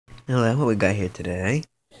Hello, what we got here today?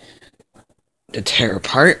 To tear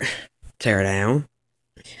apart, tear down,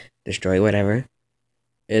 destroy whatever.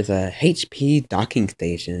 Is a HP docking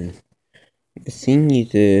station. This thing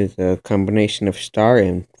uses a combination of star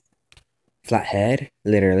and flathead,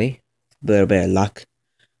 literally. A little bit of lock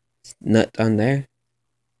nut on there.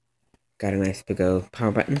 Got a nice big old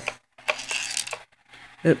power button.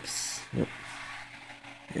 Oops.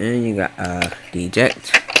 And you got a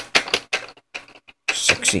eject.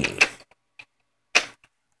 Sexy.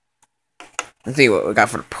 Let's see what we got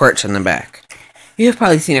for the ports on the back. You've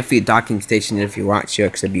probably seen a few docking stations if you watch your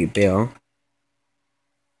XW Bill.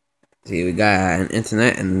 See, we got an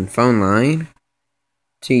internet and phone line,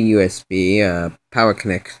 2 USB power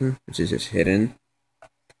connection, which is just hidden.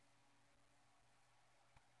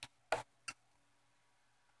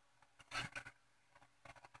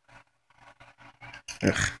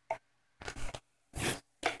 Ugh.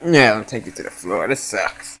 Yeah, I'll take you to the floor. This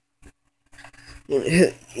sucks.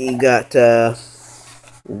 You got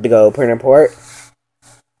big old printer port,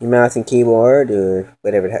 your mouse and keyboard, or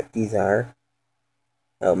whatever the heck these are.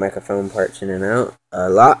 Oh, microphone parts in and out. A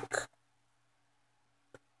lock.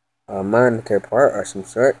 A monitor part or some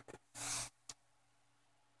sort.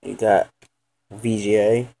 You got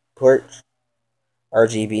VGA ports,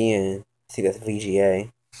 RGB, and see that's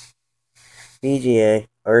VGA. VGA,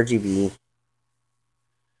 RGB,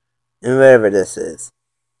 and whatever this is.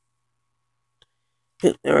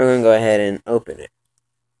 Now we're going to go ahead and open it.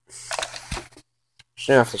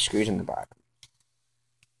 Turn off the screws on the bottom.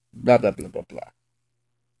 Blah, blah, blah, blah, blah.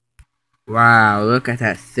 Wow, look at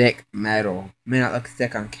that thick metal. May not look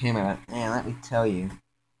thick on camera, but man, let me tell you.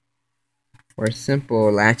 For a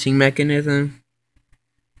simple latching mechanism,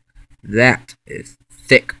 that is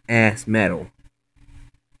thick ass metal.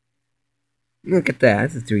 Look at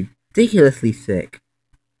that, this is ridiculously thick.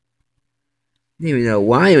 I don't even know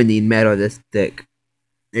why you would need metal this thick.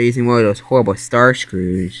 They're using one of those horrible star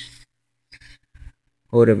screws.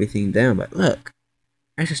 Hold everything down, but look.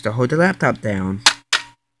 That's just to hold the laptop down.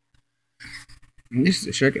 And this is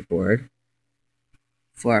a circuit board.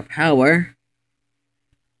 For our power,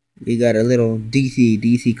 we got a little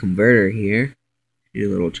DC converter here. Here's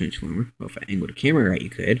a little transformer. Well, if I angle the camera right, you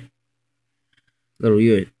could.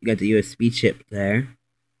 You got the USB chip there.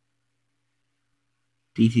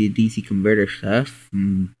 DC converter stuff.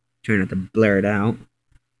 Try not to blur it out.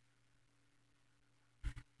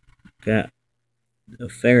 Got a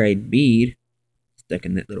ferrite bead stuck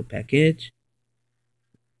in that little package.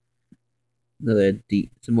 Some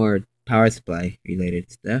more power supply related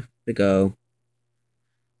stuff to go.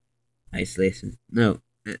 Isolation. No,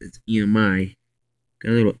 it's EMI. Got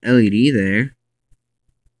a little LED there.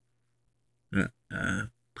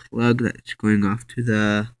 Plug that's going off to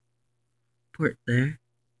the port there.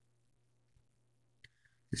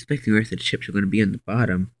 Suspecting the rest of the chips are going to be on the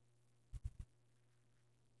bottom.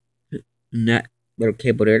 And that little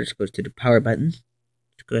cable there just goes to the power button.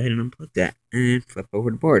 Let's go ahead and unplug that and flip over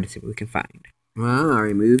the board to see what we can find. Well, I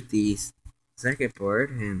removed the circuit board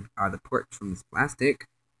and all the ports from this plastic.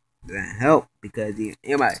 That helped because the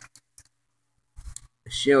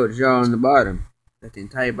shield is all on the bottom. Got the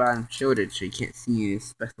entire bottom shielded so you can't see any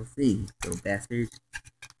special things, little bastards.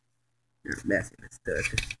 Not bastards,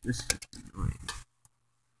 this is annoying.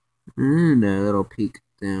 And a little peek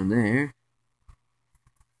down there.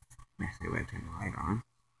 Actually, I turn the light on.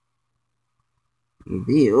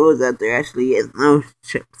 Reveals that there actually is no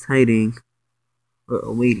chips hiding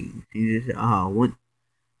or waiting. You just one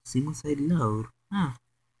single side load. Huh.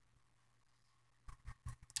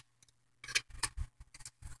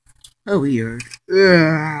 Oh, weird.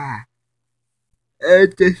 Oh,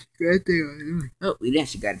 we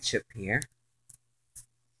actually got a chip here.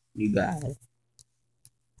 You got it.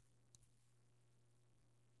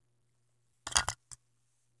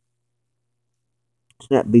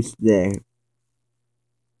 Snap beast there.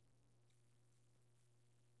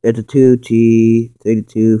 That's a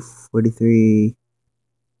 2T3243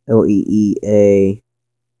 LEEA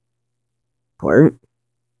part.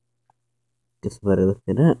 Just about to look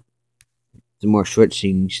it up. Some more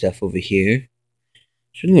switching stuff over here.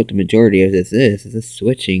 Shouldn't know what the majority of this is. Is this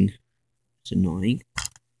switching? It's annoying.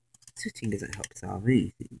 Switching doesn't help solve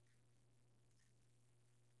anything.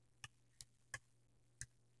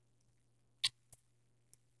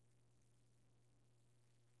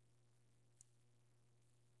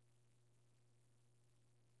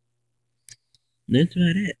 And that's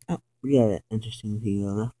about it. Oh, we got an interesting thing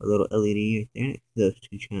left. A little LED right there. Those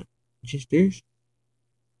two transistors.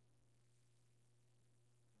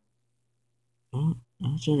 Oh,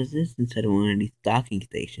 which one is this inside of one of these docking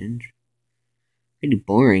stations? Pretty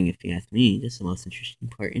boring if you ask me. This is the most interesting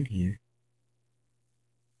part in here.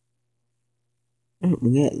 Oh,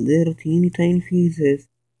 we got little teeny tiny fuses.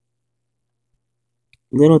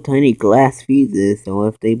 Little tiny glass fuses, so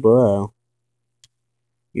if they blow,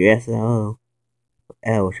 your SLO.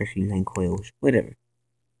 L, stretching line coils. Whatever.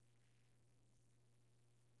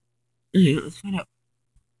 Okay, let's find out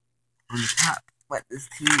on the top what this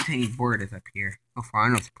teeny tiny board is up here. Oh, far I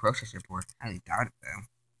know it's a processor board. I highly doubt it though.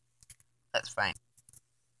 That's fine.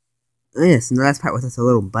 Oh, yes, and the last part was just a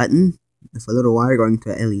little button with a little wire going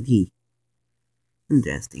to an LED.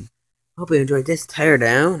 Interesting. Hope you enjoyed this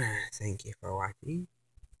teardown. Thank you for watching.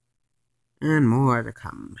 And more to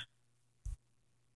come.